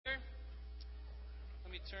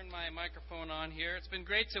turn my microphone on here. It's been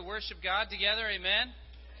great to worship God together. Amen.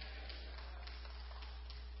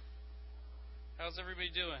 How's everybody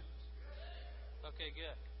doing? Okay,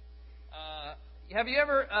 good. Have you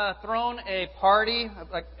ever thrown a party,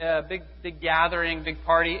 like a big gathering, big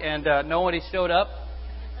party, and nobody showed up?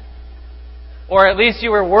 Or at least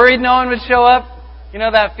you were worried no one would show up? You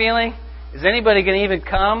know that feeling? Is anybody going to even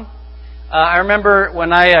come? I remember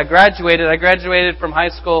when I graduated from high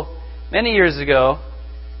school many years ago,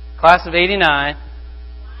 class of 89.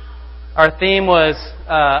 Our theme was,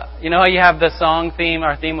 you know how you have the song theme?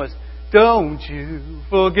 Our theme was, "Don't you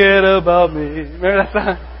forget about me." Remember that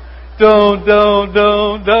song?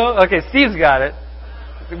 Don't. Okay, Steve's got it.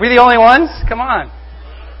 We the only ones? Come on.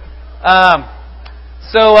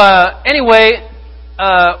 Anyway,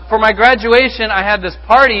 for my graduation, I had this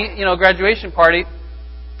party, graduation party,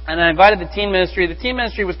 and I invited the teen ministry. The teen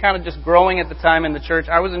ministry was kind of just growing at the time in the church.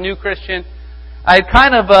 I was a new Christian. I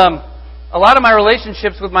had a lot of my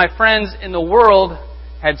relationships with my friends in the world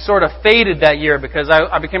had sort of faded that year because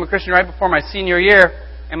I became a Christian right before my senior year,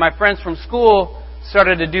 and my friends from school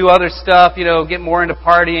started to do other stuff, get more into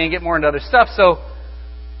partying, get more into other stuff, so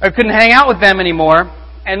I couldn't hang out with them anymore.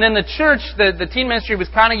 And then the church, the teen ministry was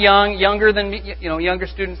kind of younger than me, younger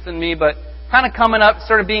students than me, but kind of coming up,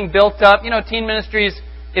 sort of being built up. Teen ministries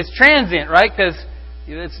is transient, right? Because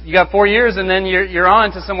you got 4 years and then you're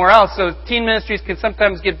on to somewhere else. So teen ministries can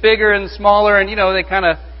sometimes get bigger and smaller, and they kind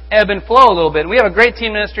of ebb and flow a little bit. And we have a great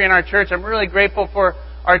teen ministry in our church. I'm really grateful for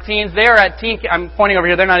our teens. They are at teen camp. I'm pointing over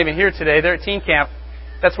here. They're not even here today. They're at teen camp.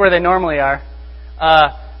 That's where they normally are.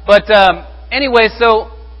 Anyway,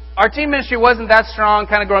 so our teen ministry wasn't that strong,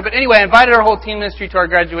 kind of growing. But anyway, I invited our whole teen ministry to our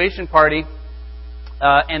graduation party,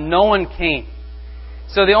 and no one came.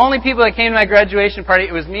 So the only people that came to my graduation party,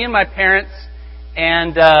 it was me and my parents,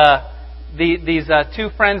 and these two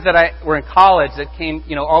friends that were in college that came,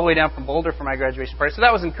 all the way down from Boulder for my graduation party. So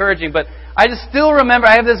that was encouraging. But I just still remember,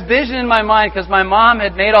 I have this vision in my mind because my mom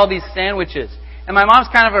had made all these sandwiches. And my mom's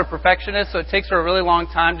kind of a perfectionist, so it takes her a really long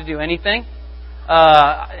time to do anything.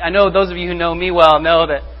 I know those of you who know me well know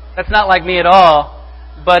that that's not like me at all.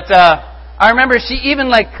 But I remember she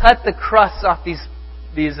even cut the crusts off these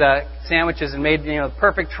sandwiches and made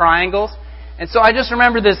perfect triangles. And so I just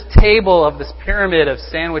remember this table of this pyramid of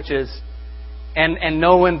sandwiches and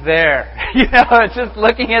no one there. Just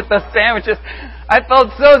looking at the sandwiches. I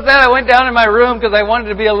felt so sad. I went down in my room because I wanted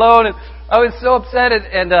to be alone, and I was so upset.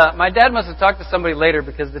 And my dad must have talked to somebody later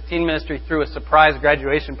because the teen ministry threw a surprise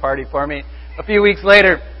graduation party for me a few weeks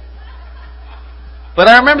later. But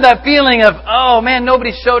I remember that feeling of, oh man,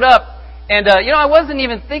 nobody showed up. And, I didn't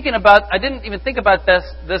even think about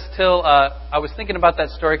this till I was thinking about that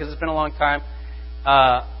story because it's been a long time.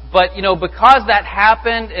 But because that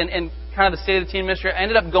happened and kind of the state of the teen ministry, I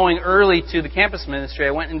ended up going early to the campus ministry.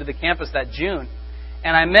 I went into the campus that June.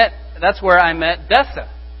 And that's where I met Dessa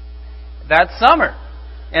that summer.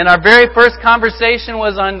 And our very first conversation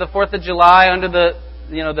was on the 4th of July under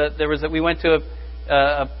we went to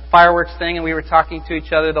a fireworks thing and we were talking to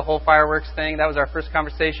each other, the whole fireworks thing. That was our first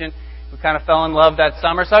conversation. We kind of fell in love that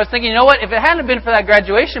summer. So I was thinking, you know what? If it hadn't been for that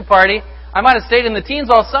graduation party, I might have stayed in the teens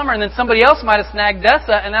all summer, and then somebody else might have snagged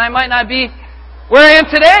Dessa, and then I might not be where I am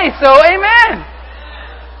today. So, amen.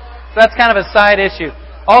 So that's kind of a side issue.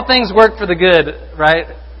 All things work for the good,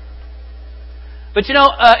 right? But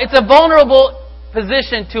it's a vulnerable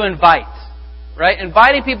position to invite, right?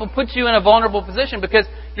 Inviting people puts you in a vulnerable position because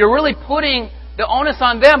you're really putting the onus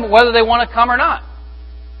on them whether they want to come or not.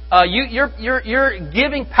 You're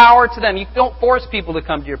giving power to them. You don't force people to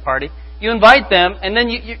come to your party. You invite them, and then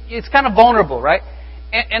it's kind of vulnerable, right?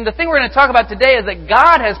 And the thing we're going to talk about today is that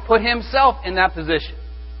God has put Himself in that position.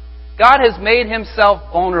 God has made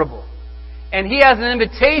Himself vulnerable. And He has an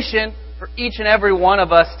invitation for each and every one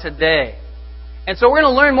of us today. And so we're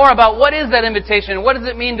going to learn more about what is that invitation and what does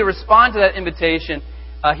it mean to respond to that invitation.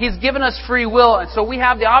 He's given us free will, and so we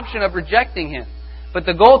have the option of rejecting Him. But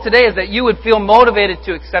the goal today is that you would feel motivated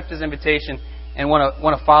to accept His invitation and want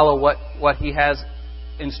to follow what He has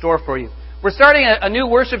in store for you. We're starting a new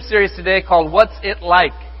worship series today called What's It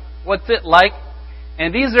Like? What's It Like?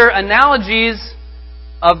 And these are analogies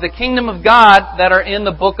of the kingdom of God that are in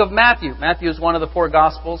the book of Matthew. Matthew is one of the 4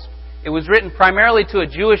 Gospels. It was written primarily to a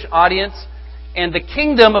Jewish audience. And the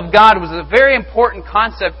kingdom of God was a very important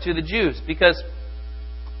concept to the Jews because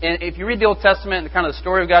if you read the Old Testament and kind of the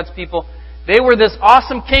story of God's people, they were this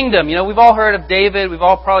awesome kingdom. We've all heard of David. We've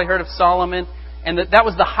all probably heard of Solomon. And that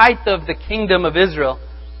was the height of the kingdom of Israel.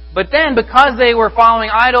 But then, because they were following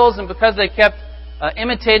idols and because they kept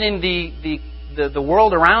imitating the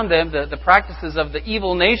world around them, the practices of the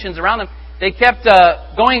evil nations around them, they kept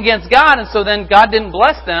going against God, and so then God didn't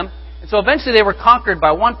bless them. And so eventually they were conquered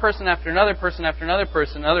by one person after another person after another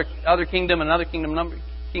person, another kingdom, another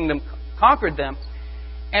kingdom conquered them.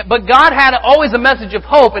 But God had always a message of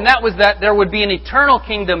hope, and that was that there would be an eternal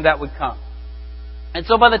kingdom that would come. And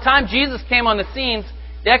so by the time Jesus came on the scenes,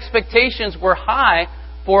 the expectations were high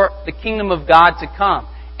for the kingdom of God to come,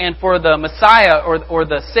 and for the Messiah or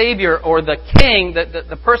the Savior or the King,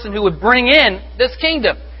 the person who would bring in this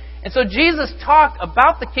kingdom. And so Jesus talked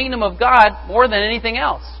about the kingdom of God more than anything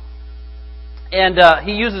else. And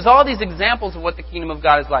He uses all these examples of what the kingdom of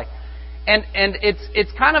God is like. And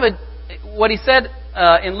it's kind of what He said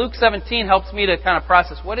in Luke 17 helps me to kind of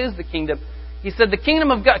process what is the kingdom. He said the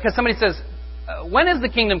kingdom of God, because somebody says, when is the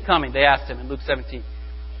kingdom coming? They asked Him in Luke 17.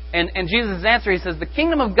 And Jesus' answer, He says, the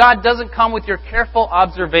kingdom of God doesn't come with your careful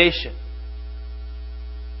observation.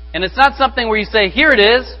 And it's not something where you say, here it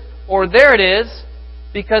is, or there it is,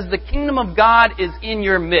 because the kingdom of God is in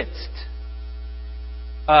your midst.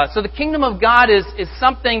 So the kingdom of God is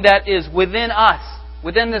something that is within us,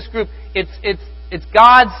 within this group. It's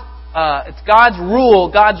God's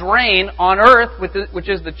rule, God's reign on earth, which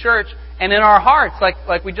is the church, and in our hearts,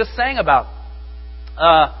 like we just sang about.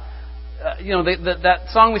 That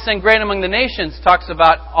song we sang, "Great Among the Nations," talks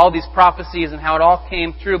about all these prophecies and how it all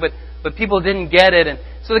came true, but people didn't get it. And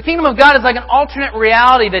so the kingdom of God is like an alternate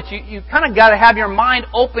reality that you kind of got to have your mind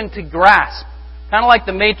open to grasp. Kind of like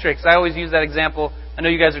the Matrix. I always use that example. I know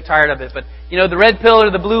you guys are tired of it, but the red pill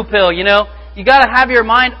or the blue pill, you got to have your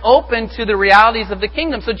mind open to the realities of the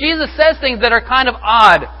kingdom. So Jesus says things that are kind of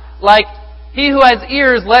odd, like, "He who has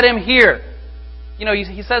ears, let him hear."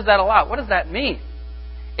 He says that a lot. What does that mean?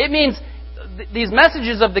 It means these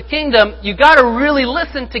messages of the kingdom, you got to really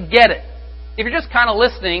listen to get it. If you're just kind of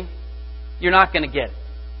listening, you're not going to get it.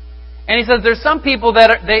 And He says there's some people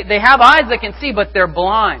that they have eyes that can see, but they're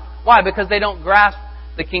blind. Why? Because they don't grasp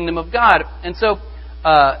the kingdom of God. And so,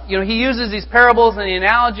 He uses these parables and the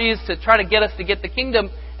analogies to try to get us to get the kingdom.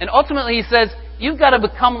 And ultimately He says, you've got to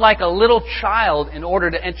become like a little child in order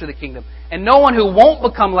to enter the kingdom. And no one who won't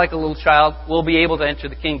become like a little child will be able to enter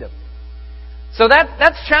the kingdom. So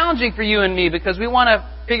that's challenging for you and me, because we want to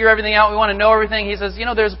figure everything out. We want to know everything. He says,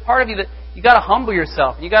 there's a part of you that you got to humble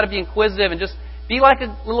yourself. You got to be inquisitive and just be like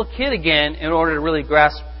a little kid again in order to really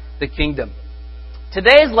grasp the kingdom.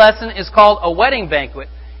 Today's lesson is called a wedding banquet,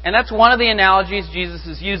 and that's one of the analogies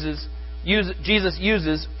Jesus uses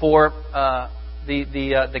for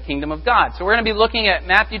the kingdom of God. So we're going to be looking at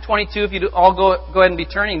Matthew 22. If you all go ahead and be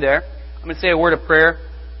turning there, I'm going to say a word of prayer,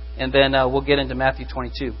 and then we'll get into Matthew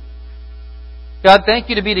 22. God, thank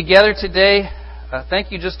You to be together today.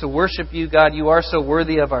 Thank You just to worship You, God. You are so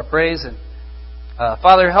worthy of our praise. And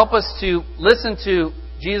Father, help us to listen to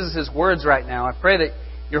Jesus' words right now. I pray that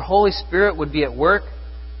Your Holy Spirit would be at work.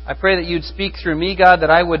 I pray that You'd speak through me, God, that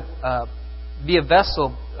I would be a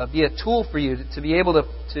vessel, be a tool for You to be able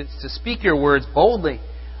to speak Your words boldly.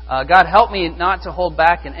 God, help me not to hold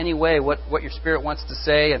back in any way what Your Spirit wants to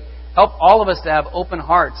say, and help all of us to have open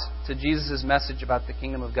hearts to Jesus' message about the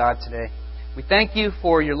kingdom of God today. We thank You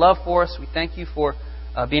for Your love for us. We thank You for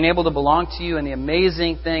being able to belong to You and the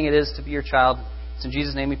amazing thing it is to be Your child. It's in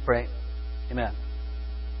Jesus' name we pray. Amen.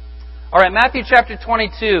 All right, Matthew chapter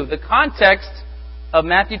 22. The context of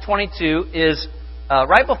Matthew 22 is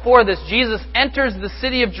right before this, Jesus enters the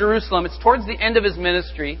city of Jerusalem. It's towards the end of His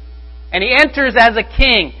ministry. And He enters as a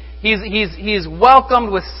king. He's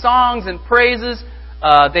welcomed with songs and praises.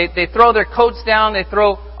 They throw their coats down. They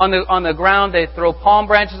throw on the ground. They throw palm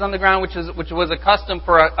branches on the ground, which was a custom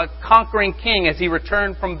for a conquering king as he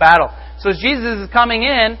returned from battle. So as Jesus is coming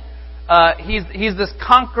in, he's this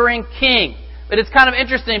conquering king. But it's kind of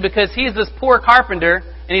interesting because he's this poor carpenter,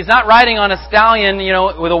 and he's not riding on a stallion,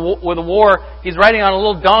 with a war. He's riding on a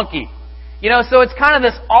little donkey. So it's kind of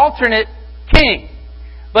this alternate king.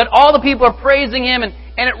 But all the people are praising him, and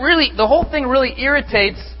the whole thing really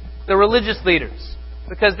irritates the religious leaders.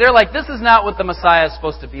 Because they're like, this is not what the Messiah is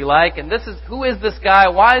supposed to be like, and who is this guy?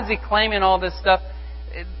 Why is he claiming all this stuff?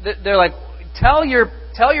 They're like, tell your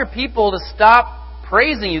people to stop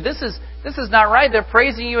praising You. This is not right. They're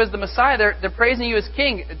praising You as the Messiah. They're praising You as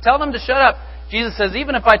King. Tell them to shut up. Jesus says,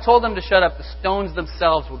 even if I told them to shut up, the stones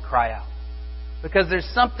themselves would cry out. Because there's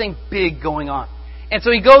something big going on. And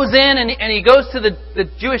so He goes in and He goes to the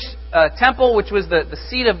Jewish temple, which was the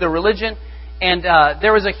seat of the religion. And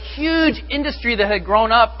there was a huge industry that had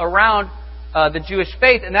grown up around the Jewish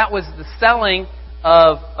faith, and that was the selling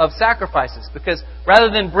of sacrifices. Because rather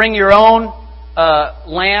than bring your own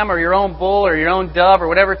lamb or your own bull or your own dove or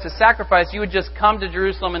whatever to sacrifice, you would just come to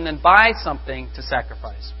Jerusalem and then buy something to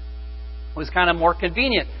sacrifice. It was kind of more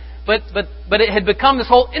convenient. but it had become this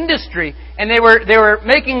whole industry, and they were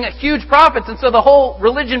making huge profits, and so the whole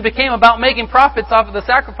religion became about making profits off of the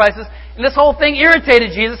sacrifices, and this whole thing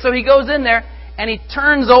irritated Jesus, so he goes in there and he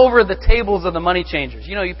turns over the tables of the money changers.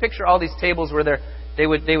 You know, you picture all these tables where they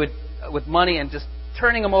would with money and just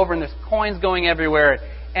turning them over, and there's coins going everywhere,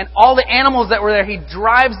 and all the animals that were there, he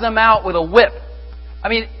drives them out with a whip. I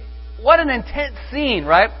mean, what an intense scene,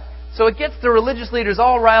 right? So it gets the religious leaders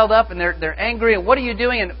all riled up, and they're angry, and what are you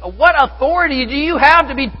doing? And what authority do you have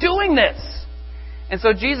to be doing this? And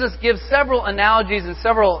so Jesus gives several analogies and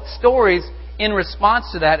several stories in response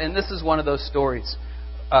to that, and this is one of those stories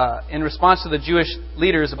in response to the Jewish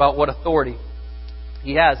leaders about what authority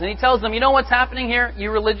he has. And he tells them, you know what's happening here, you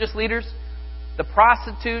religious leaders? The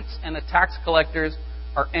prostitutes and the tax collectors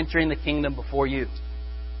are entering the kingdom before you.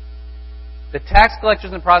 The tax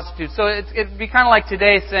collectors and prostitutes. So it'd be kind of like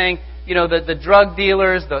today saying, you know, the drug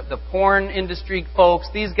dealers, the porn industry folks,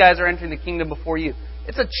 these guys are entering the kingdom before you.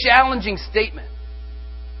 It's a challenging statement.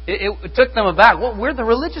 It took them aback. Well, we're the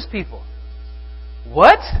religious people.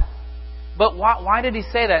 What? But why did he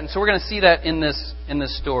say that? And so we're going to see that in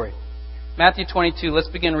this story. Matthew 22, let's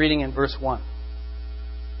begin reading in verse 1.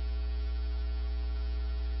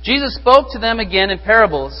 Jesus spoke to them again in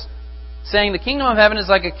parables, saying, the kingdom of heaven is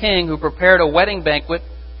like a king who prepared a wedding banquet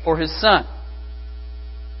for his son.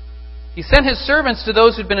 He sent his servants to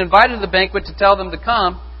those who'd been invited to the banquet to tell them to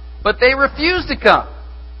come, but they refused to come.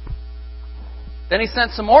 Then he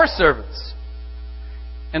sent some more servants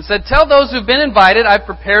and said, tell those who've been invited, I've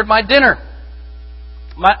prepared my dinner.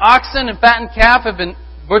 My oxen and fattened calf have been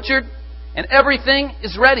butchered, and everything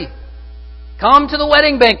is ready. Come to the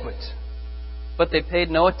wedding banquet. But they paid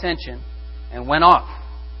no attention and went off.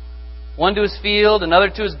 One to his field, another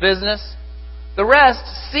to his business. The rest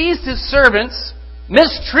seized his servants,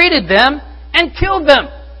 mistreated them, and killed them.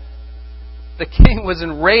 The king was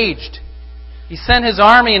enraged. He sent his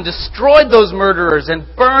army and destroyed those murderers and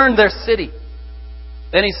burned their city.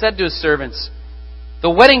 Then he said to his servants, the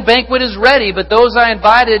wedding banquet is ready, but those I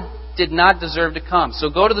invited did not deserve to come. So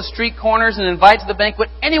go to the street corners and invite to the banquet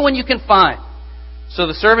anyone you can find. So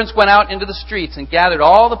the servants went out into the streets and gathered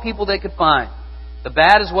all the people they could find, the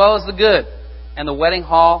bad as well as the good, and the wedding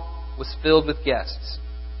hall was filled with guests.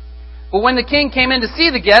 But when the king came in to see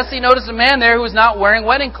the guests, he noticed a man there who was not wearing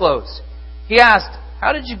wedding clothes. He asked,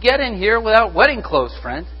 how did you get in here without wedding clothes,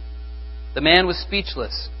 friend? The man was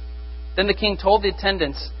speechless. Then the king told the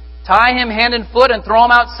attendants, tie him hand and foot and throw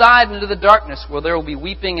him outside into the darkness where there will be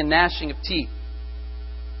weeping and gnashing of teeth.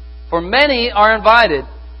 For many are invited,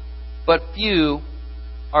 but few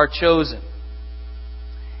are chosen.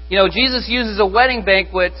 You know, Jesus uses a wedding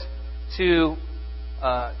banquet to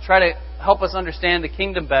try to help us understand the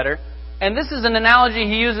kingdom better. And this is an analogy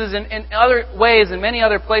he uses in other ways, in many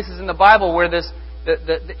other places in the Bible, where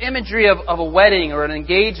the imagery of a wedding or an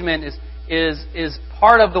engagement is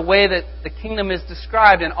part of the way that the kingdom is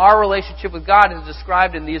described, and our relationship with God is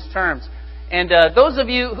described in these terms. And those of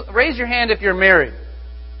you, raise your hand if you're married.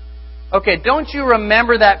 Okay, don't you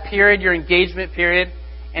remember that period, your engagement period,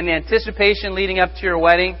 and the anticipation leading up to your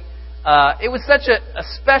wedding? It was such a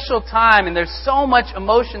special time, and there's so much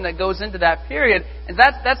emotion that goes into that period. And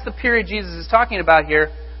that's the period Jesus is talking about here.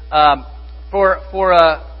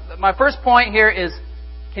 My first point here is,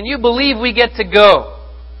 can you believe we get to go?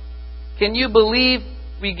 Can you believe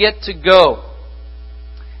we get to go?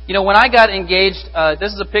 You know, when I got engaged,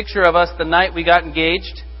 this is a picture of us the night we got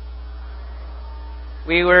engaged.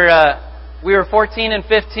 We were 14 and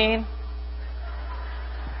 15.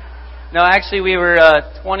 No, actually, we were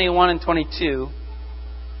 21 and 22.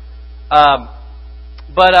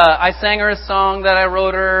 But I sang her a song that I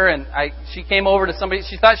wrote her, and she came over to somebody.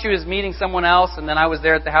 She thought she was meeting someone else, and then I was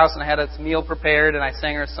there at the house, and I had a meal prepared, and I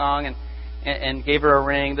sang her a song and gave her a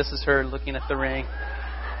ring. This is her looking at the ring.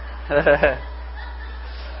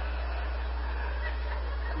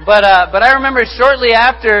 But I remember shortly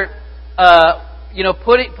after,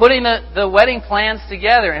 putting the wedding plans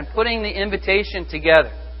together and putting the invitation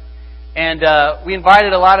together. And we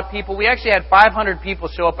invited a lot of people. We actually had 500 people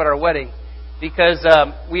show up at our wedding because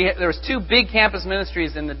there was two big campus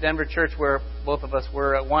ministries in the Denver church where both of us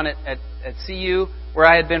were. One at CU, where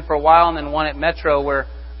I had been for a while, and then one at Metro, where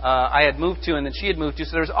I had moved to, and then she had moved to.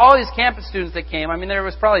 So there was all these campus students that came. I mean, there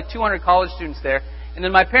was probably 200 college students there. And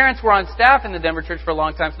then my parents were on staff in the Denver church for a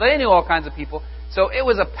long time, so they knew all kinds of people. So it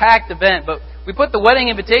was a packed event. But we put the wedding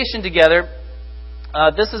invitation together.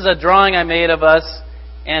 This is a drawing I made of us.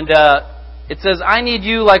 And it says, I need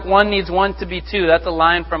you like one needs one to be two. That's a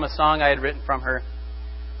line from a song I had written from her.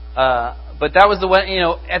 But that was the way,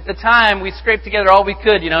 at the time we scraped together all we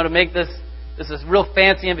could, to make this real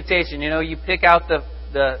fancy invitation. You pick out the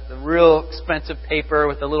the real expensive paper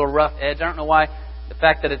with the little rough edge. I don't know why the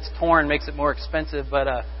fact that it's torn makes it more expensive, but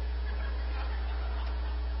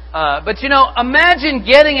imagine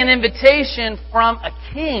getting an invitation from a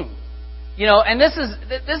king. And this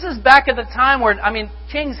is back at the time where,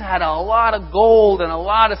 kings had a lot of gold and a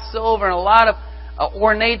lot of silver and a lot of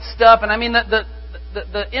ornate stuff. And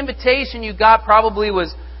the invitation you got probably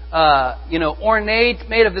was, ornate,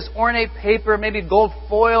 made of this ornate paper, maybe gold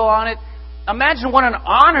foil on it. Imagine what an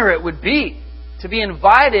honor it would be to be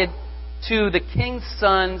invited to the king's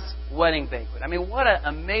son's wedding banquet. What an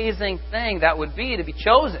amazing thing that would be to be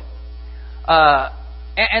chosen.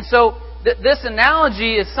 So this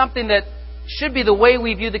analogy is something that should be the way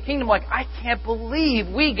we view the kingdom. Like, I can't believe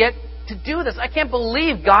we get to do this. I can't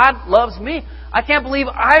believe God loves me. I can't believe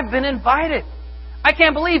I've been invited. I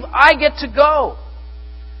can't believe I get to go.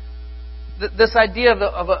 This idea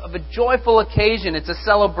of a joyful occasion. It's a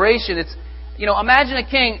celebration. It's, imagine a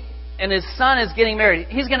king and his son is getting married.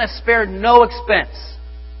 He's going to spare no expense.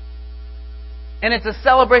 And it's a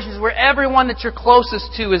celebration where everyone that you're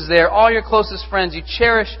closest to is there. All your closest friends. You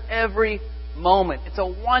cherish every moment. It's a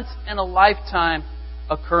once-in-a-lifetime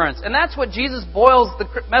occurrence. And that's what Jesus boils the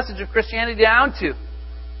message of Christianity down to.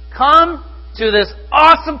 Come to this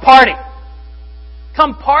awesome party.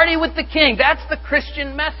 Come party with the King. That's the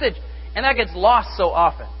Christian message. And that gets lost so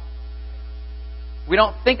often. We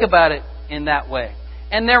don't think about it in that way.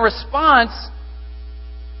 And their response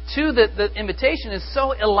to the invitation is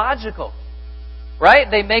so illogical. Right?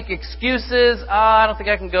 They make excuses. I don't think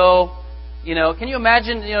I can go. Can you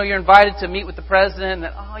imagine, you're invited to meet with the president and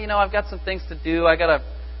that, I've got some things to do. I gotta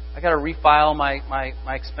refile my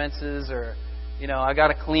expenses, or, I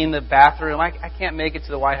gotta clean the bathroom. I can't make it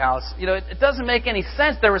to the White House. It doesn't make any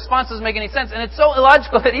sense. Their response doesn't make any sense. And it's so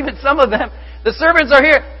illogical that even some of them, the servants are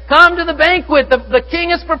here. Come to the banquet. The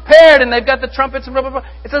king is prepared, and they've got the trumpets and blah, blah, blah.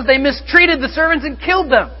 It says they mistreated the servants and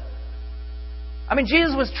killed them.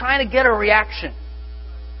 Jesus was trying to get a reaction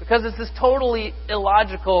because it's this totally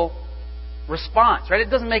illogical response, right? It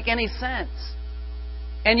doesn't make any sense.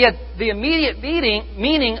 And yet, the immediate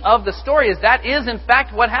meaning of the story is that is, in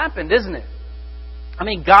fact, what happened, isn't it?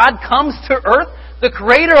 God comes to earth. The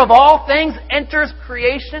creator of all things enters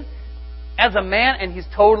creation as a man, and He's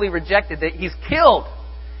totally rejected. He's killed.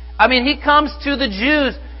 He comes to the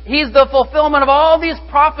Jews. He's the fulfillment of all these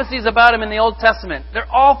prophecies about Him in the Old Testament.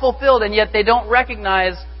 They're all fulfilled, and yet they don't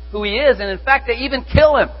recognize who He is. And in fact, they even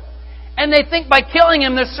kill Him. And they think by killing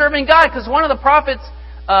Him, they're serving God. Because one of the prophets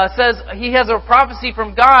says he has a prophecy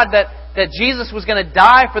from God that Jesus was going to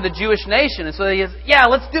die for the Jewish nation. And so he says,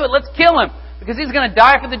 let's do it. Let's kill Him. Because He's going to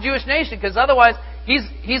die for the Jewish nation. Because otherwise,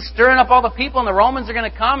 He's stirring up all the people, and the Romans are going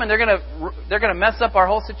to come, and they're going to mess up our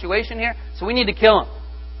whole situation here. So we need to kill Him.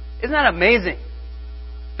 Isn't that amazing?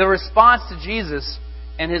 The response to Jesus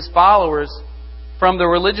and His followers from the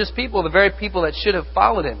religious people, the very people that should have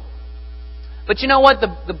followed Him. But you know what?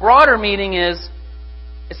 The broader meaning is,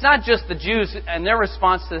 it's not just the Jews and their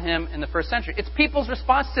response to Him in the first century. It's people's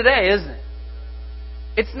response today, isn't it?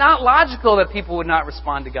 It's not logical that people would not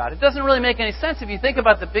respond to God. It doesn't really make any sense if you think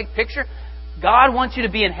about the big picture. God wants you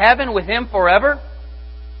to be in heaven with Him forever.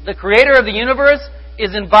 The Creator of the universe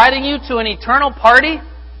is inviting you to an eternal party.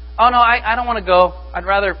 Oh no, I don't want to go. I'd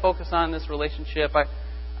rather focus on this relationship.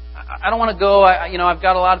 I don't want to go. I've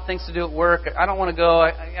got a lot of things to do at work. I don't want to go.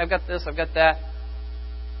 I've got this. I've got that.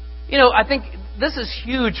 I think this is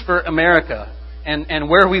huge for America and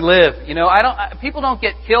where we live. People don't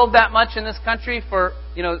get killed that much in this country for,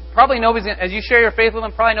 probably nobody's gonna, as you share your faith with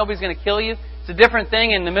them, probably nobody's going to kill you. It's a different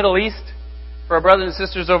thing in the Middle East for our brothers and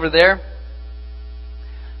sisters over there.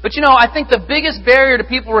 But I think the biggest barrier to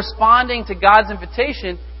people responding to God's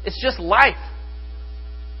invitation is just life.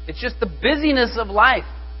 It's just the busyness of life.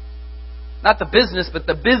 Not the business, but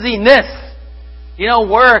the busyness.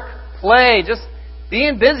 Work, play, just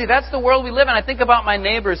being busy. That's the world we live in. I think about my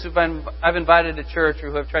neighbors who I've invited to church or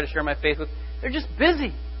who I've tried to share my faith with. They're just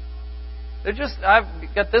busy. I've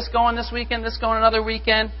got this going this weekend, this going another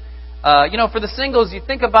weekend. For the singles, you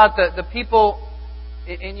think about the people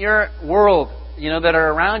in your world, that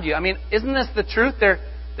are around you. Isn't this the truth? They're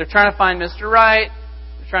trying to find Mr. Right.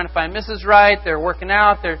 They're trying to find Mrs. Right. They're working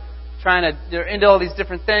out. They're into all these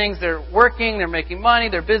different things. They're working. They're making money.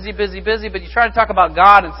 They're busy. But you try to talk about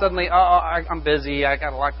God and suddenly, I'm busy. I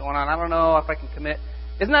got a lot going on. I don't know if I can commit.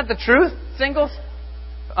 Isn't that the truth, singles?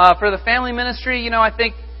 For the family ministry, I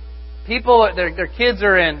think people, their kids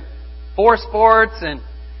are in 4 sports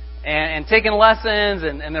and taking lessons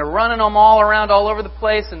and they're running them all around all over the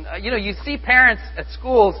place. And, you see parents at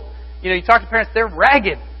schools, you talk to parents, they're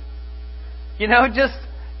ragged.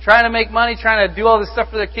 trying to make money, trying to do all this stuff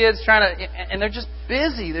for their kids, and they're just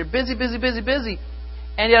busy. They're busy.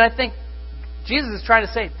 And yet I think Jesus is trying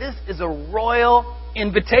to say, this is a royal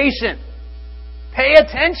invitation. Pay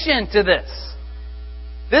attention to this.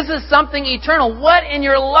 This is something eternal. What in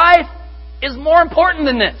your life is more important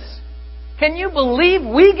than this? Can you believe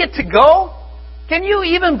we get to go? Can you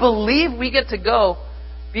even believe we get to go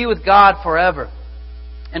be with God forever?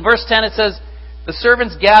 In verse 10 it says, the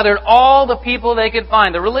servants gathered all the people they could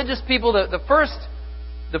find. The religious people, the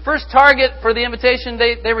first target for the invitation,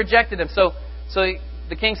 they rejected him. So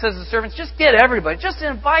the king says to the servants, just get everybody. Just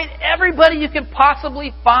invite everybody you can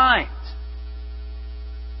possibly find.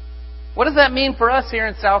 What does that mean for us here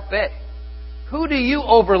in South Bay? Who do you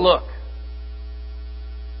overlook?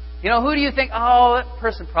 Who do you think, that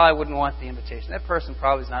person probably wouldn't want the invitation. That person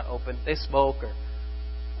probably is not open. They smoke, or,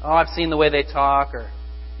 I've seen the way they talk, or,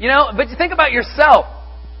 but you think about yourself.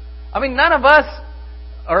 None of us,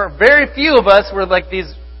 or very few of us, were like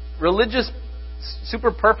these religious,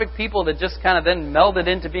 super perfect people that just kind of then melded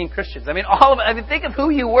into being Christians. Think of who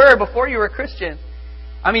you were before you were a Christian.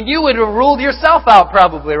 You would have ruled yourself out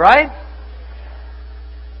probably, right?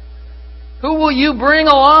 Who will you bring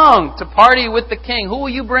along to party with the king? Who will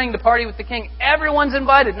you bring to party with the king? Everyone's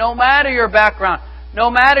invited, no matter your background, no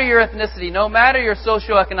matter your ethnicity, no matter your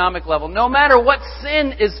socioeconomic level, no matter what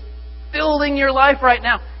sin is filling your life right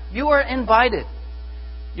now. You are invited.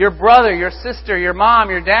 Your brother, your sister, your mom,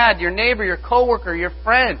 your dad, your neighbor, your coworker, your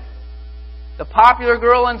friend, the popular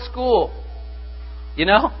girl in school.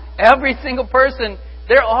 Every single person,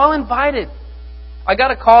 they're all invited. I got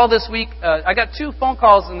a call this week. I got 2 phone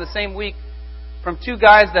calls in the same week from 2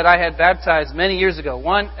 guys that I had baptized many years ago.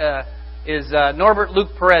 One is Norbert Luke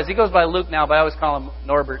Perez. He goes by Luke now, but I always call him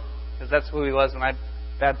Norbert because that's who he was when I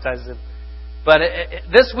baptized him. But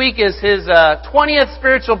this week is his 20th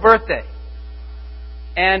spiritual birthday.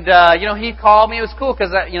 And, he called me. It was cool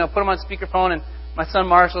because I, put him on speakerphone, and my son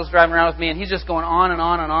Marshall's driving around with me, and he's just going on and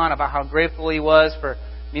on and on about how grateful he was for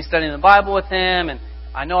me studying the Bible with him, and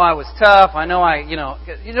I know I was tough. I know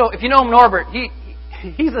if you know Norbert,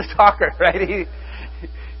 he's a talker, right?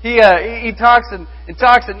 He talks and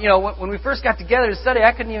talks, and when we first got together to study,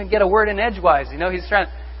 I couldn't even get a word in edgewise. He's trying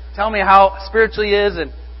to tell me how spiritual he is,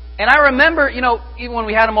 and I remember, even when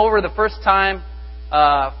we had him over the first time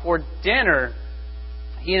for dinner,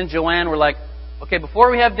 he and Joanne were like, okay,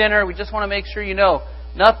 before we have dinner, we just want to make sure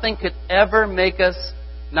nothing could ever make us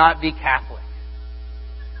not be Catholic.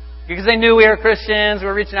 Because they knew we were Christians, we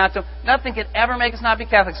were reaching out to them. Nothing could ever make us not be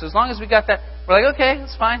Catholic. So as long as we got that, we're like, okay,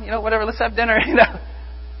 that's fine. Whatever, let's have dinner.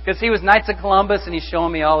 Because he was Knights of Columbus, and he's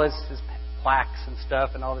showing me all his plaques and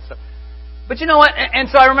stuff and all this stuff. But you know what? And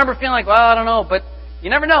so I remember feeling like, well, I don't know. But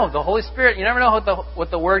you never know. The Holy Spirit, you never know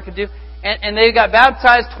what the Word could do. And they got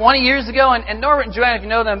baptized 20 years ago. And Norbert and Joanne, if you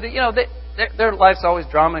know them, their life's always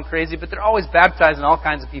drama and crazy, but they're always baptizing all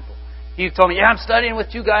kinds of people. He told me, I'm studying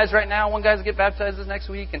with 2 guys right now. One guy's going to get baptized this next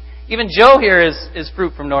week. And even Joe here is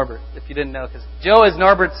fruit from Norbert, if you didn't know, because Joe is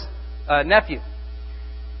Norbert's nephew.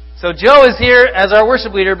 So Joe is here as our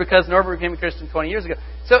worship leader because Norbert became a Christian 20 years ago.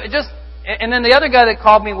 So and then the other guy that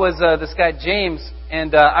called me was this guy James,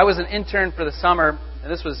 and I was an intern for the summer,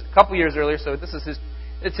 and this was a couple years earlier. So this is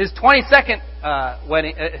his 22nd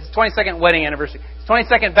wedding, his 22nd wedding anniversary, his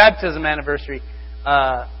 22nd baptism anniversary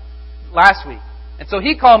last week. And so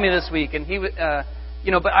he called me this week, and he,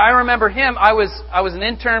 but I remember him. I was an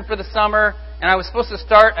intern for the summer, and I was supposed to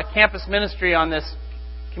start a campus ministry on this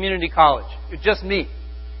community college. It was just me.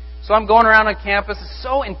 So I'm going around on campus. It's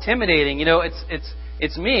so intimidating,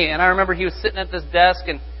 it's me. And I remember he was sitting at this desk,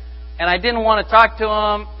 and I didn't want to talk to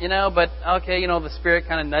him, but okay, the Spirit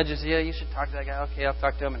kind of nudges you. You should talk to that guy. Okay, I'll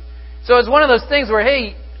talk to him. And so it's one of those things where,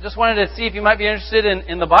 hey, just wanted to see if you might be interested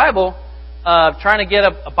in the Bible. Trying to get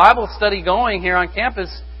a Bible study going here on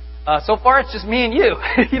campus. So far, it's just me and you,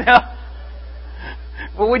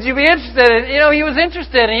 But would you be interested? And, he was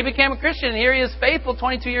interested, and he became a Christian. And here he is, faithful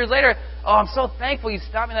 22 years later. Oh, I'm so thankful you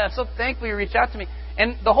stopped me. I'm so thankful you reached out to me.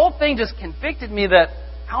 And the whole thing just convicted me that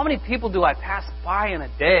how many people do I pass by in a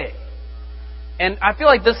day? And I feel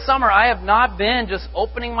like this summer I have not been just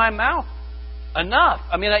opening my mouth enough.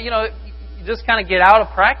 You just kind of get out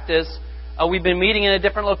of practice. We've been meeting in a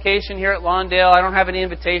different location here at Lawndale. I don't have any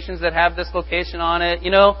invitations that have this location on it.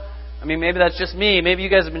 Maybe that's just me. Maybe you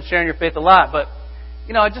guys have been sharing your faith a lot. But,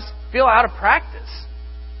 I just feel out of practice.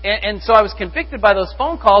 And so I was convicted by those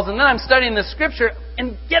phone calls. And then I'm studying the Scripture.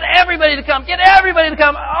 And get everybody to come. Get everybody to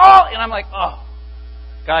come. Oh! And I'm like, oh,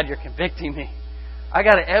 God, you're convicting me. I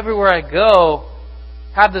got to, everywhere I go,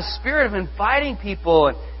 have the spirit of inviting people.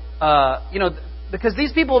 And, because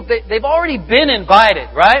these people, they've already been invited,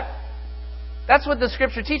 right? That's what the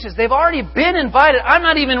Scripture teaches. They've already been invited. I'm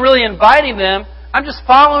not even really inviting them. I'm just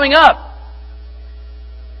following up.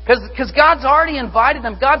 Because God's already invited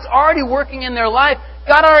them. God's already working in their life.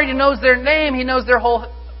 God already knows their name. He knows their whole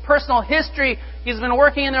personal history. He's been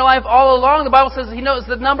working in their life all along. The Bible says He knows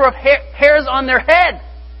the number of hairs on their head.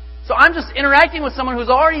 So I'm just interacting with someone who's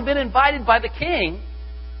already been invited by the King.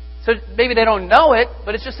 So maybe they don't know it,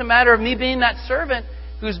 but it's just a matter of me being that servant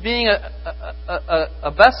who's being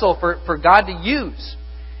a vessel for God to use.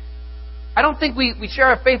 I don't think we share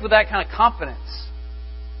our faith with that kind of confidence.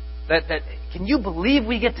 That can you believe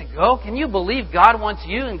we get to go? Can you believe God wants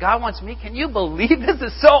you and God wants me? Can you believe this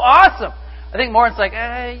is so awesome? I think more it's like,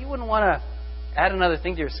 hey, you wouldn't want to add another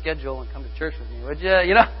thing to your schedule and come to church with me, would you?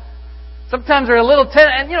 You know, sometimes we're a little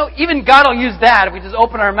and even God will use that if we just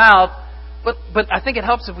open our mouth. But I think it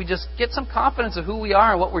helps if we just get some confidence of who we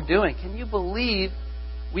are and what we're doing. Can you believe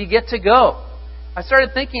we get to go? I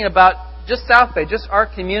started thinking about just South Bay, just our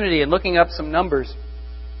community, and looking up some numbers.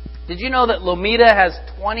 Did you know that Lomita has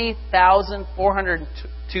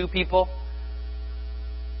 20,402 people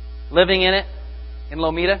living in it, in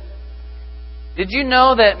Lomita? Did you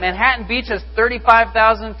know that Manhattan Beach has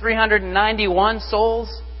 35,391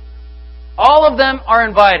 souls? All of them are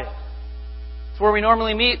invited. It's where we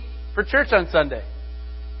normally meet for church on Sunday.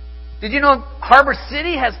 Did you know Harbor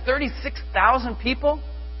City has 36,000 people?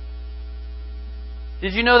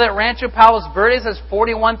 Did you know that Rancho Palos Verdes has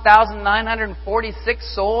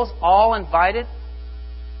 41,946 souls, all invited?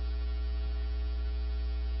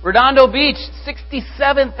 Redondo Beach,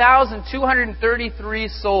 67,233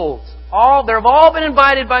 souls. They've all been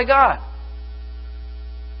invited by God.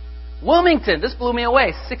 Wilmington, this blew me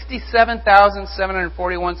away,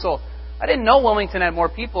 67,741 souls. I didn't know Wilmington had more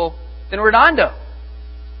people than Redondo.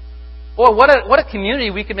 Boy, what a community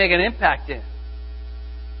we could make an impact in.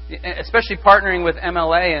 Especially partnering with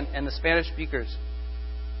MLA and the Spanish speakers.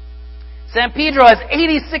 San Pedro has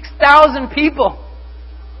 86,000 people.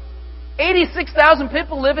 86,000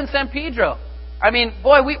 people live in San Pedro. I mean,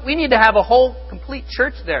 boy, we need to have a whole complete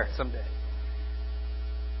church there someday.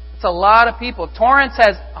 It's a lot of people. Torrance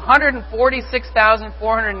has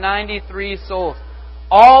 146,493 souls.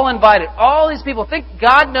 All invited. All these people. Think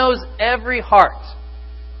God knows every heart.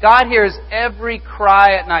 God hears every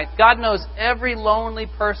cry at night. God knows every lonely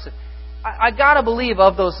person. I got to believe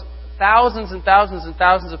of those thousands and thousands and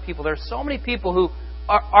thousands of people, there are so many people who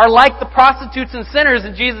are like the prostitutes and sinners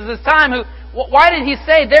in Jesus' time. Why did He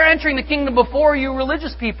say they're entering the kingdom before you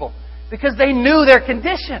religious people? Because they knew their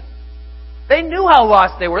condition. They knew how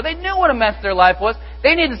lost they were. They knew what a mess their life was.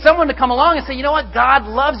 They needed someone to come along and say, you know what? God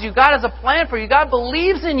loves you. God has a plan for you. God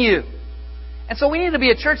believes in you. And so we need to be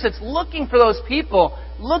a church that's looking for those people,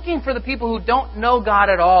 looking for the people who don't know God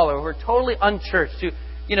at all or who are totally unchurched.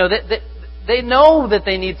 They know that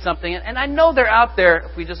they need something. And I know they're out there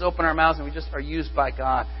if we just open our mouths and we just are used by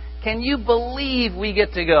God. Can you believe we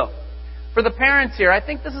get to go? For the parents here, I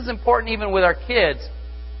think this is important even with our kids.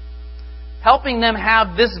 Helping them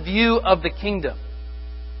have this view of the kingdom.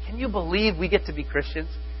 Can you believe we get to be Christians?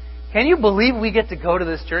 Can you believe we get to go to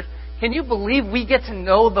this church? Can you believe we get to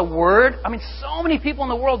know the Word? I mean, so many people in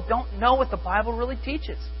the world don't know what the Bible really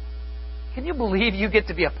teaches. Can you believe you get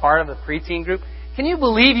to be a part of the preteen group? Can you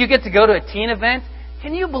believe you get to go to a teen event?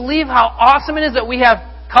 Can you believe how awesome it is that we have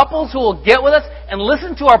couples who will get with us and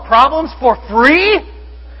listen to our problems for free?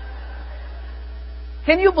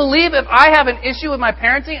 Can you believe if I have an issue with my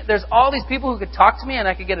parenting, there's all these people who could talk to me and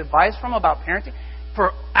I could get advice from about parenting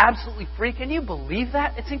for absolutely free? Can you believe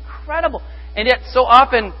that? It's incredible. And yet, so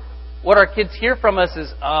often, what our kids hear from us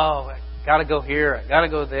is, oh, I got to go here, I got to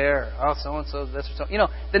go there, oh, so-and-so, this or so.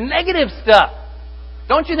 The negative stuff.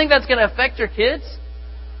 Don't you think that's going to affect your kids?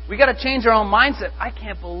 We got to change our own mindset. I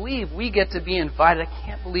can't believe we get to be invited. I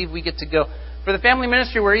can't believe we get to go. For the family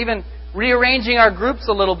ministry, we're even rearranging our groups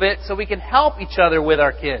a little bit so we can help each other with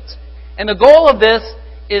our kids. And the goal of this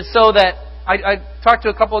is so that I talked to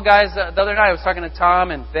a couple of guys the other night. I was talking to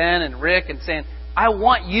Tom and Ben and Rick and saying, I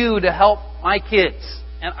want you to help my kids.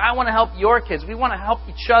 And I want to help your kids. We want to help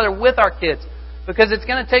each other with our kids. Because it's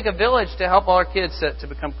going to take a village to help all our kids to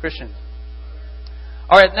become Christians.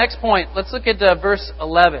 All right, next point. Let's look at verse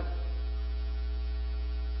 11.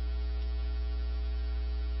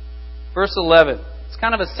 Verse 11. It's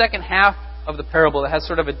kind of a second half of the parable that has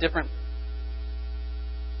sort of a different...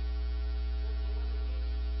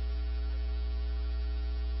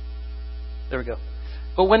 There we go.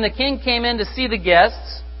 But when the king came in to see the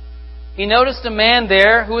guests, he noticed a man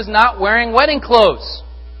there who was not wearing wedding clothes.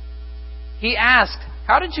 He asked,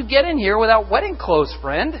 "How did you get in here without wedding clothes,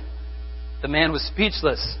 friend?" The man was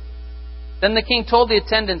speechless. Then the king told the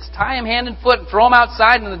attendants, "Tie him hand and foot and throw him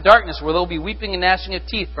outside in the darkness where there will be weeping and gnashing of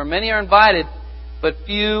teeth. For many are invited, but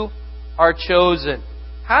few are chosen."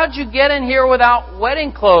 How'd you get in here without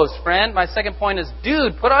wedding clothes, friend? My second point is,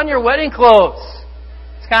 dude, put on your wedding clothes.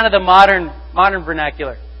 It's kind of the modern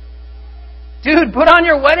vernacular. Dude, put on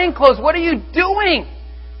your wedding clothes. What are you doing?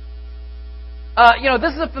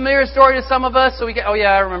 This is a familiar story to some of us, so we get, oh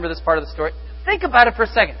yeah, I remember this part of the story. Think about it for a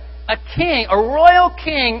second. A king, a royal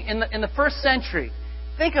king in the first century.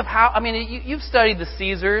 Think of how, you've studied the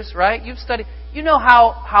Caesars, right? You know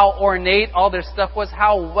how ornate all their stuff was,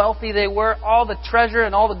 how wealthy they were, all the treasure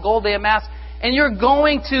and all the gold they amassed. And you're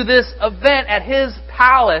going to this event at his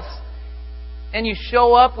palace, and you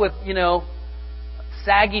show up with,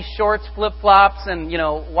 saggy shorts, flip-flops, and,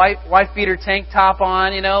 wife beater tank top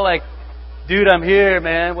on, like, dude, I'm here,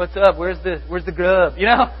 man. What's up? Where's the grub?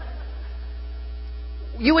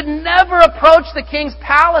 You would never approach the king's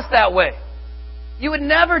palace that way. You would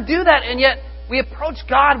never do that, and yet we approach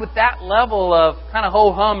God with that level of kind of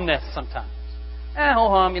ho-humness sometimes.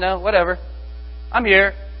 Ho-hum, whatever. I'm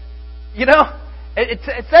here.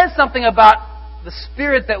 It says something about the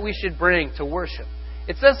spirit that we should bring to worship.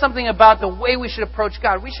 It says something about the way we should approach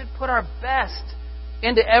God. We should put our best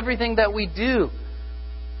into everything that we do.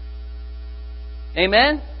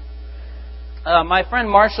 Amen? My friend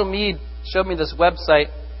Marshall Mead showed me this website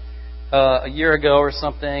a year ago or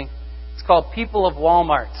something. It's called People of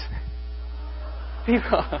Walmart.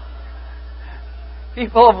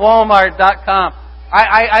 Peopleofwalmart.com.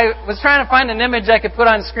 I was trying to find an image I could put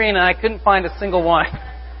on screen, and I couldn't find a single one.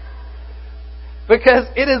 Because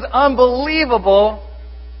it is unbelievable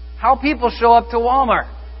how people show up to Walmart.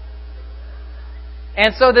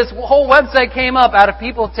 And so this whole website came up out of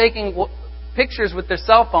people taking pictures with their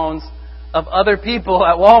cell phones of other people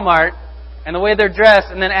at Walmart and the way they're dressed,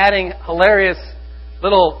 and then adding hilarious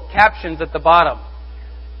little captions at the bottom.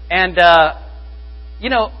 And,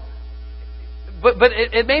 but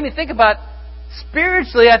it made me think about,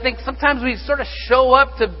 spiritually, I think sometimes we sort of show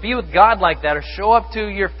up to be with God like that, or show up to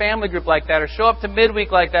your family group like that, or show up to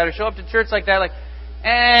midweek like that, or show up to church like that, like,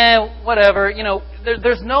 whatever.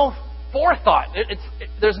 There's no forethought.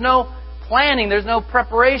 There's no planning. There's no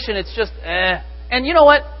preparation. It's just, And you know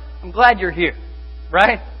what? I'm glad you're here,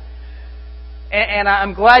 right? And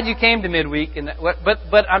I'm glad you came to midweek.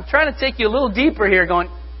 But I'm trying to take you a little deeper here, going,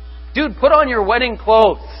 dude, put on your wedding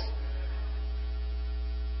clothes.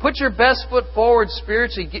 Put your best foot forward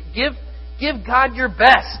spiritually. Give God your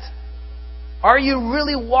best. Are you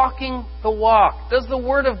really walking the walk? Does the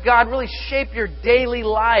Word of God really shape your daily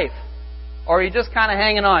life? Or are you just kind of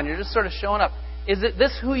hanging on? You're just sort of showing up. Is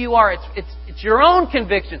this who you are? It's your own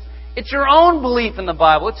convictions. It's your own belief in the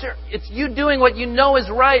Bible. It's you doing what you know is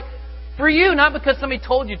right for you, not because somebody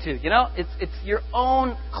told you to. It's your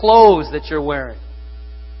own clothes that you're wearing.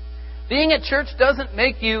 Being at church doesn't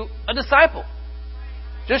make you a disciple.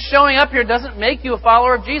 Just showing up here doesn't make you a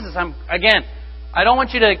follower of Jesus. I don't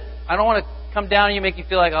want to come down and you make you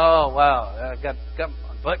feel like, oh wow, I got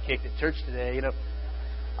my butt kicked at church today.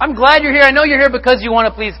 I'm glad you're here. I know you're here because you want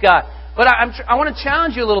to please God. But I want to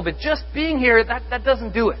challenge you a little bit. Just being here, that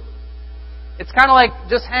doesn't do it. It's kind of like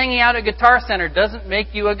just hanging out at Guitar Center doesn't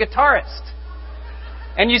make you a guitarist.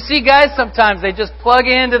 And you see guys sometimes, they just plug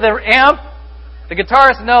into the amp. The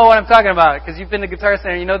guitarists know what I'm talking about because you've been to Guitar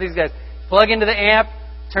Center, you know these guys. Plug into the amp,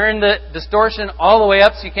 turn the distortion all the way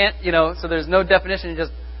up so you can't, so there's no definition. You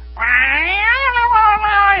just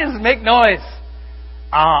make noise.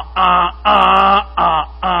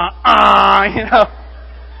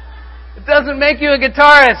 It doesn't make you a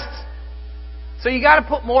guitarist. So you got to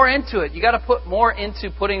put more into it. You got to put more into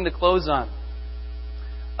putting the clothes on.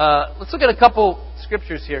 Let's look at a couple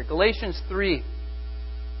scriptures here. Galatians 3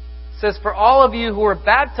 says, "For all of you who are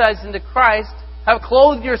baptized into Christ have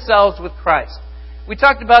clothed yourselves with Christ." We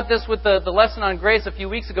talked about this with the lesson on grace a few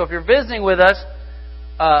weeks ago. If you're visiting with us,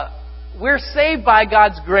 we're saved by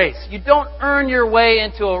God's grace. You don't earn your way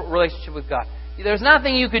into a relationship with God. There's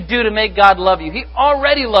nothing you could do to make God love you. He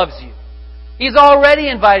already loves you. He's already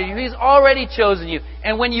invited you. He's already chosen you.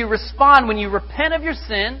 And when you respond, when you repent of your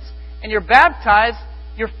sins and you're baptized,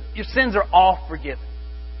 your sins are all forgiven.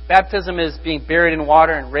 Baptism is being buried in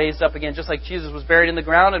water and raised up again, just like Jesus was buried in the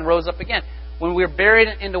ground and rose up again. When we're buried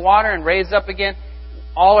into water and raised up again,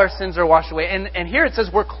 all our sins are washed away. And here it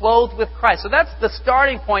says we're clothed with Christ. So that's the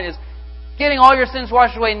starting point, is getting all your sins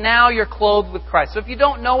washed away. Now you're clothed with Christ. So if you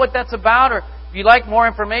don't know what that's about, or if you'd like more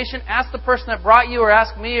information, ask the person that brought you, or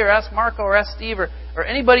ask me, or ask Marco, or ask Steve, or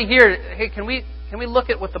anybody here. Hey, can we look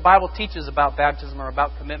at what the Bible teaches about baptism, or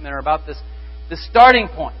about commitment, or about this starting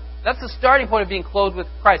point? That's the starting point of being clothed with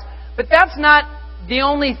Christ. But that's not the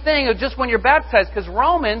only thing of just when you're baptized, because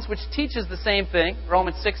Romans, which teaches the same thing,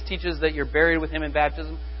 Romans 6 teaches that you're buried with Him in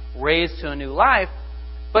baptism, raised to a new life.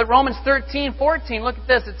 But Romans 13:14, look at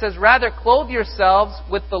this. It says, "Rather clothe yourselves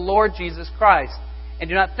with the Lord Jesus Christ, and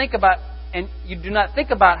you do not think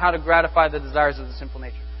about how to gratify the desires of the sinful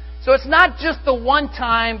nature." So it's not just the one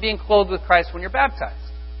time being clothed with Christ when you're baptized.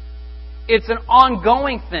 It's an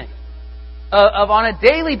ongoing thing. Of on a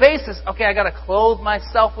daily basis, okay, I got to clothe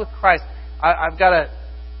myself with Christ. I've got to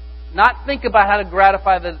not think about how to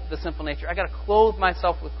gratify the sinful nature. I've got to clothe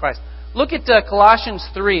myself with Christ. Look at Colossians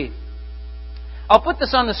 3. I'll put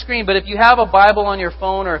this on the screen, but if you have a Bible on your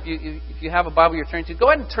phone or if you have a Bible you're turning to, go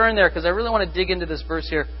ahead and turn there because I really want to dig into this verse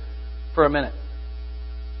here for a minute.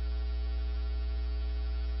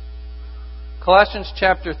 Colossians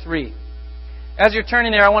chapter 3. As you're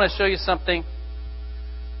turning there, I want to show you something.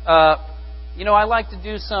 I like to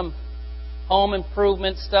do some home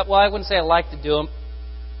improvement stuff. Well, I wouldn't say I like to do them.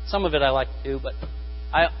 Some of it I like to do, but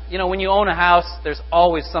when you own a house, there's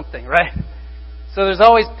always something, right? So there's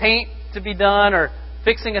always paint to be done, or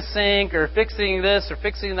fixing a sink, or fixing this, or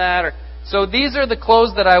fixing that. So these are the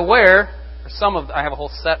clothes that I wear, or I have a whole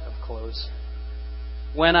set of clothes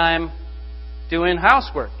when I'm doing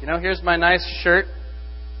housework. Here's my nice shirt.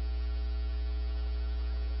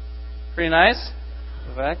 Pretty nice.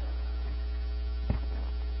 Okay.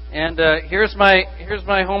 And here's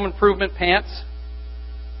my home improvement pants.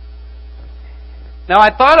 Now I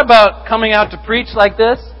thought about coming out to preach like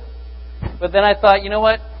this, but then I thought, you know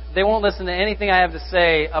what? They won't listen to anything I have to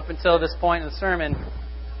say up until this point in the sermon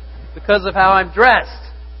because of how I'm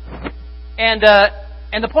dressed. And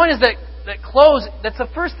the point is that clothes, that's the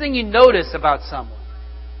first thing you notice about someone.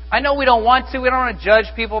 I know we don't want to. We don't want to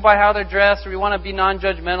judge people by how they're dressed, or we want to be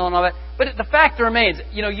non-judgmental and all that. But the fact remains,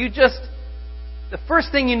 the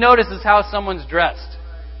first thing you notice is how someone's dressed.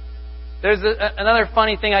 There's another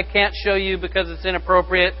funny thing I can't show you because it's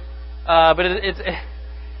inappropriate, but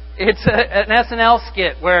it's an SNL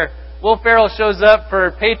skit where Will Ferrell shows up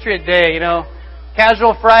for Patriot Day,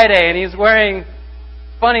 Casual Friday, and he's wearing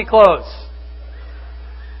funny clothes.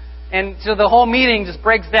 And so the whole meeting just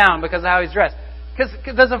breaks down because of how he's dressed. Because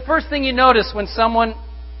that's the first thing you notice when someone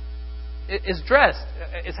is dressed,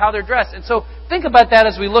 is how they're dressed. And so think about that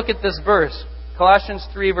as we look at this verse. Colossians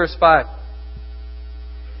 3, verse 5.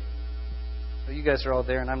 Oh, you guys are all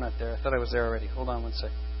there and I'm not there. I thought I was there already. Hold on one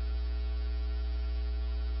second.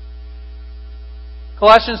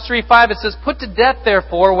 Colossians 3:5, it says, "Put to death,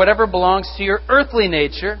 therefore, whatever belongs to your earthly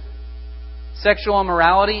nature, sexual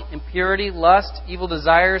immorality, impurity, lust, evil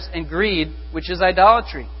desires, and greed, which is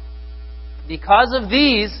idolatry. Because of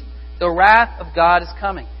these, the wrath of God is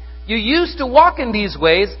coming. You used to walk in these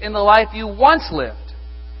ways in the life you once lived.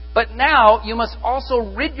 But now you must also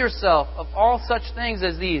rid yourself of all such things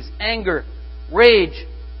as these: anger, rage,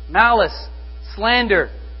 malice, slander,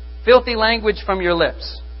 filthy language from your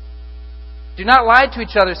lips. Do not lie to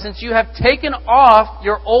each other, since you have taken off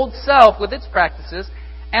your old self with its practices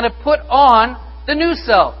and have put on the new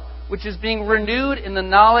self, which is being renewed in the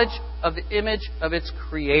knowledge of the image of its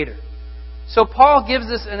Creator." So Paul gives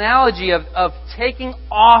this analogy of taking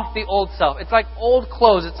off the old self. It's like old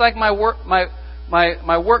clothes. It's like my work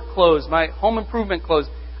clothes, my home improvement clothes.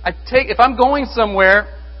 If I'm going somewhere,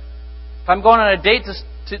 if I'm going on a date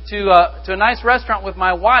to a nice restaurant with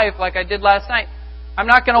my wife, like I did last night, I'm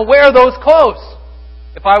not going to wear those clothes.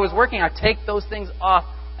 If I was working, I take those things off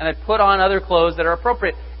and I put on other clothes that are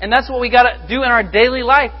appropriate. And that's what we got to do in our daily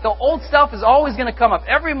life. The old self is always going to come up.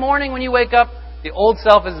 Every morning when you wake up, the old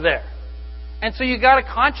self is there. And so you got to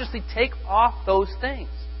consciously take off those things.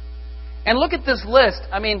 And look at this list.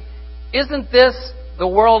 I mean, isn't this the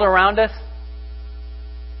world around us?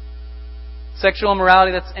 Sexual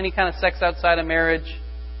immorality, that's any kind of sex outside of marriage.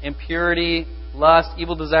 Impurity, lust,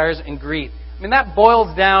 evil desires, and greed. I mean, that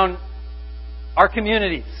boils down our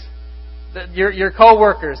communities. Your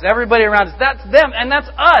co-workers, everybody around us. That's them, and that's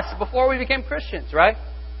us before we became Christians, right?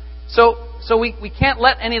 So we can't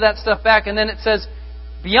let any of that stuff back. And then it says,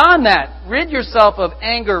 beyond that, rid yourself of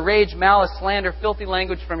anger, rage, malice, slander, filthy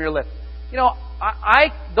language from your lips.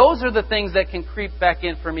 Those are the things that can creep back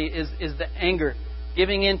in for me is the anger.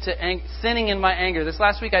 Giving in to anger, sinning in my anger. This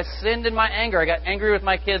last week I sinned in my anger. I got angry with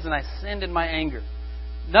my kids and I sinned in my anger.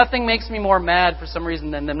 Nothing makes me more mad for some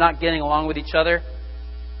reason than them not getting along with each other.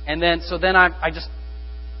 And then I just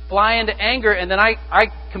fly into anger and then I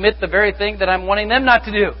commit the very thing that I'm wanting them not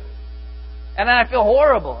to do. And then I feel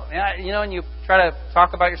horrible. And you try to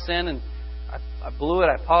talk about your sin and I blew it.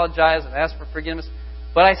 I apologize and ask for forgiveness.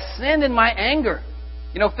 But I sinned in my anger.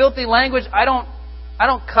 Filthy language. I don't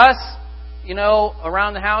cuss,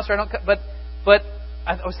 around the house. Or but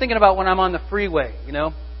I was thinking about when I'm on the freeway,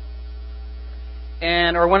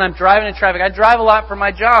 or when I'm driving in traffic. I drive a lot for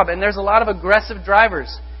my job, and there's a lot of aggressive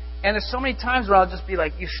drivers. And there's so many times where I'll just be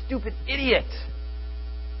like, "You stupid idiot,"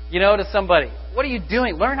 to somebody. "What are you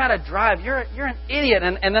doing? Learn how to drive. You're an idiot."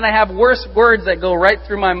 And then I have worse words that go right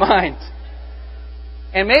through my mind.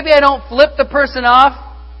 And maybe I don't flip the person off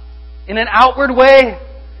in an outward way,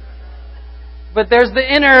 but there's the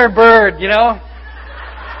inner bird,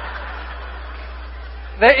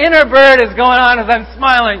 The inner bird is going on as I'm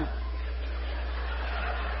smiling.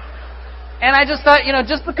 And I just thought,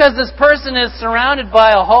 just because this person is surrounded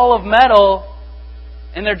by a hull of metal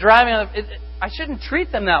and they're driving, I shouldn't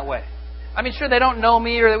treat them that way. I mean, sure, they don't know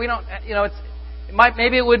me, or we don't,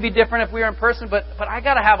 maybe it would be different if we were in person, but I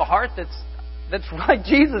got to have a heart that's like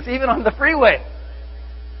Jesus, even on the freeway.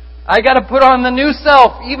 I got to put on the new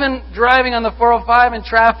self, even driving on the 405 in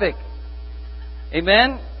traffic.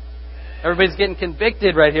 Amen? Everybody's getting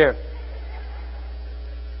convicted right here.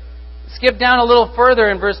 Skip down a little further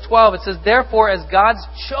in verse 12. It says, "Therefore, as God's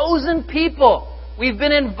chosen people," we've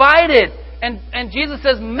been invited. And Jesus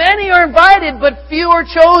says, many are invited, but few are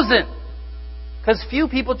chosen. Because few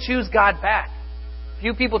people choose God back.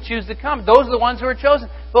 Few people choose to come. Those are the ones who are chosen.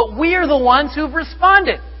 But we are the ones who've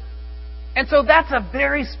responded. And so that's a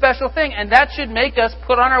very special thing. And that should make us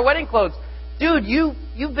put on our wedding clothes. Dude,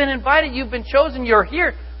 you've been invited. You've been chosen. You're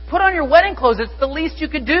here. Put on your wedding clothes. It's the least you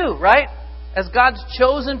could do, right? As God's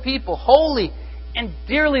chosen people, holy and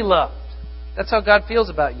dearly loved. That's how God feels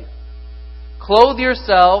about you. Clothe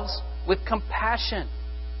yourselves with compassion,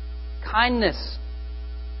 kindness,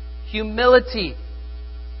 humility,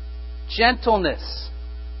 gentleness,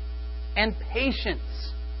 and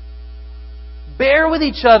patience. Bear with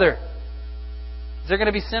each other. Is there going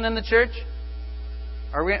to be sin in the church?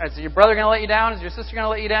 Is your brother going to let you down? Is your sister going to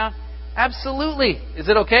let you down? Absolutely. Is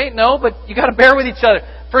it okay? No, but you got to bear with each other.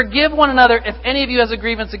 Forgive one another if any of you has a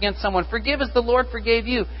grievance against someone. Forgive as the Lord forgave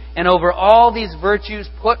you. And over all these virtues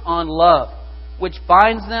put on love, which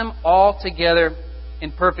binds them all together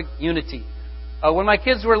in perfect unity. When my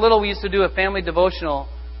kids were little, we used to do a family devotional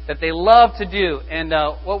that they loved to do. And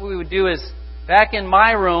what we would do is, back in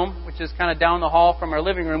my room, which is kind of down the hall from our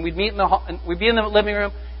living room, we'd be in the living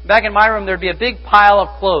room. Back in my room, there'd be a big pile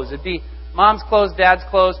of clothes. It'd be mom's clothes, dad's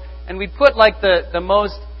clothes. And we'd put like the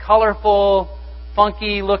most colorful,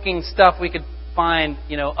 funky looking stuff we could find,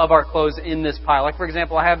 of our clothes in this pile. Like, for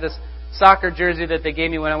example, I have this soccer jersey that they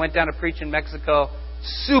gave me when I went down to preach in Mexico.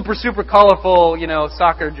 Super, super colorful,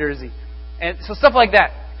 soccer jersey. And so stuff like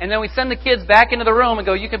that. And then we send the kids back into the room and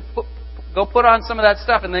go, you can go put on some of that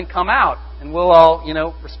stuff and then come out. And we'll all,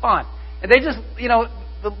 respond. And they just,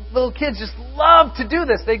 the little kids just love to do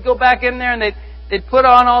this. They'd go back in there and they'd put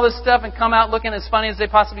on all this stuff and come out looking as funny as they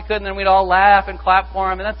possibly could. And then we'd all laugh and clap for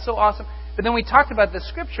them. And that's so awesome. But then we talked about the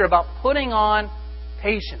scripture about putting on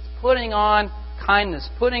patience, putting on kindness,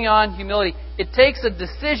 putting on humility. It takes a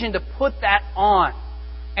decision to put that on.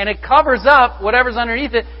 And it covers up whatever's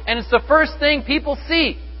underneath it. And it's the first thing people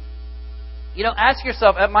see. Ask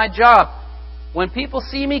yourself, at my job, when people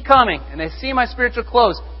see me coming and they see my spiritual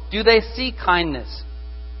clothes, do they see kindness?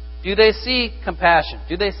 Do they see compassion?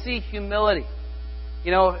 Do they see humility?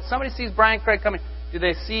 If somebody sees Brian Craig coming, do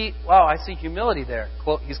they see, wow, I see humility there.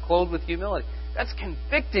 He's clothed with humility. That's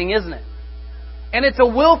convicting, isn't it? And it's a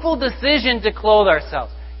willful decision to clothe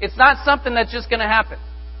ourselves. It's not something that's just going to happen.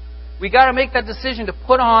 We got to make that decision to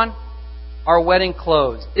put on our wedding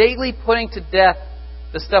clothes. Daily putting to death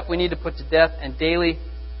the stuff we need to put to death, and daily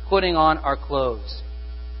putting on our clothes.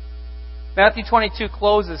 Matthew 22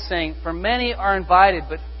 closes saying, "For many are invited,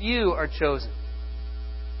 but few are chosen."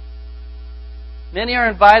 Many are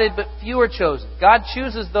invited, but few are chosen. God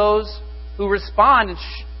chooses those who respond and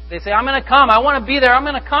they say, I'm going to come. I want to be there. I'm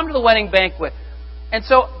going to come to the wedding banquet. And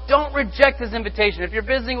so don't reject His invitation. If you're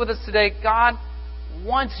visiting with us today, God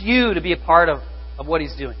wants you to be a part of what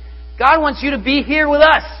He's doing. God wants you to be here with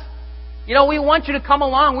us. We want you to come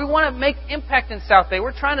along. We want to make impact in South Bay.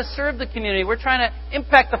 We're trying to serve the community. We're trying to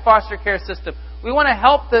impact the foster care system. We want to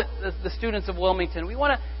help the students of Wilmington. We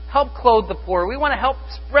want to help clothe the poor. We want to help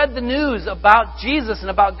spread the news about Jesus and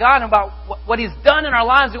about God and about what He's done in our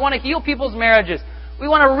lives. We want to heal people's marriages. We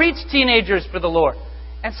want to reach teenagers for the Lord.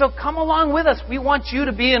 And so come along with us. We want you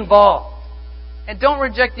to be involved. And don't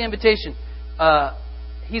reject the invitation.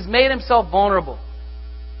 He's made Himself vulnerable.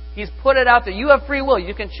 He's put it out there. You have free will.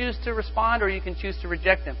 You can choose to respond or you can choose to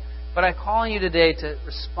reject Him. But I'm calling you today to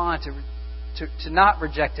respond, to not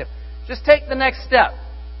reject Him. Just take the next step.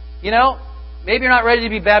 Maybe you're not ready to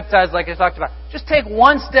be baptized like I talked about. Just take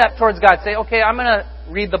one step towards God. Say, okay, I'm going to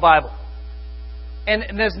read the Bible.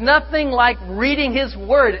 And there's nothing like reading His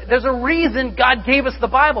Word. There's a reason God gave us the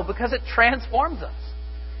Bible, because it transforms us.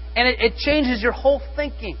 And it changes your whole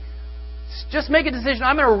thinking. Just make a decision.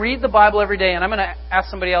 I'm going to read the Bible every day, and I'm going to ask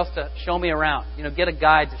somebody else to show me around. Get a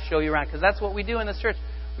guide to show you around. Because that's what we do in this church.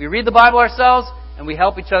 We read the Bible ourselves, and we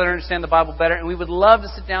help each other understand the Bible better. And we would love to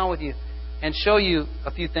sit down with you and show you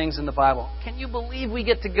a few things in the Bible. Can you believe we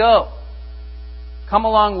get to go? Come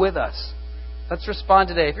along with us. Let's respond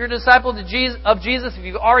today. If you're a disciple of Jesus, if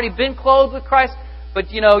you've already been clothed with Christ, but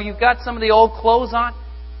you've got some of the old clothes on,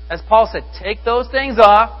 as Paul said, take those things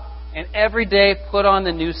off and every day put on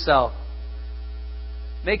the new self.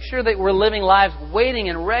 Make sure that we're living lives waiting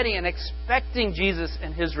and ready and expecting Jesus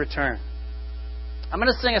and His return. I'm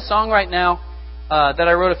going to sing a song right now that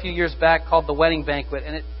I wrote a few years back called The Wedding Banquet.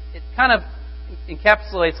 And it kind of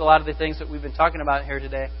encapsulates a lot of the things that we've been talking about here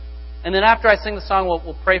today. And then after I sing the song,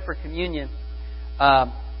 we'll pray for communion.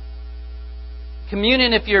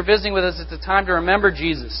 Communion, if you're visiting with us, it's a time to remember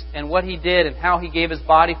Jesus and what He did and how He gave His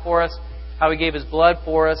body for us, how He gave His blood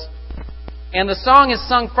for us. And the song is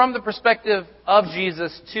sung from the perspective of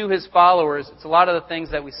Jesus to His followers. It's a lot of the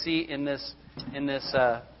things that we see in this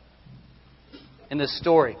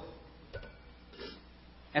story.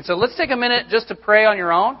 And so let's take a minute just to pray on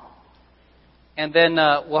your own. And then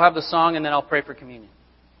we'll have the song, and then I'll pray for communion.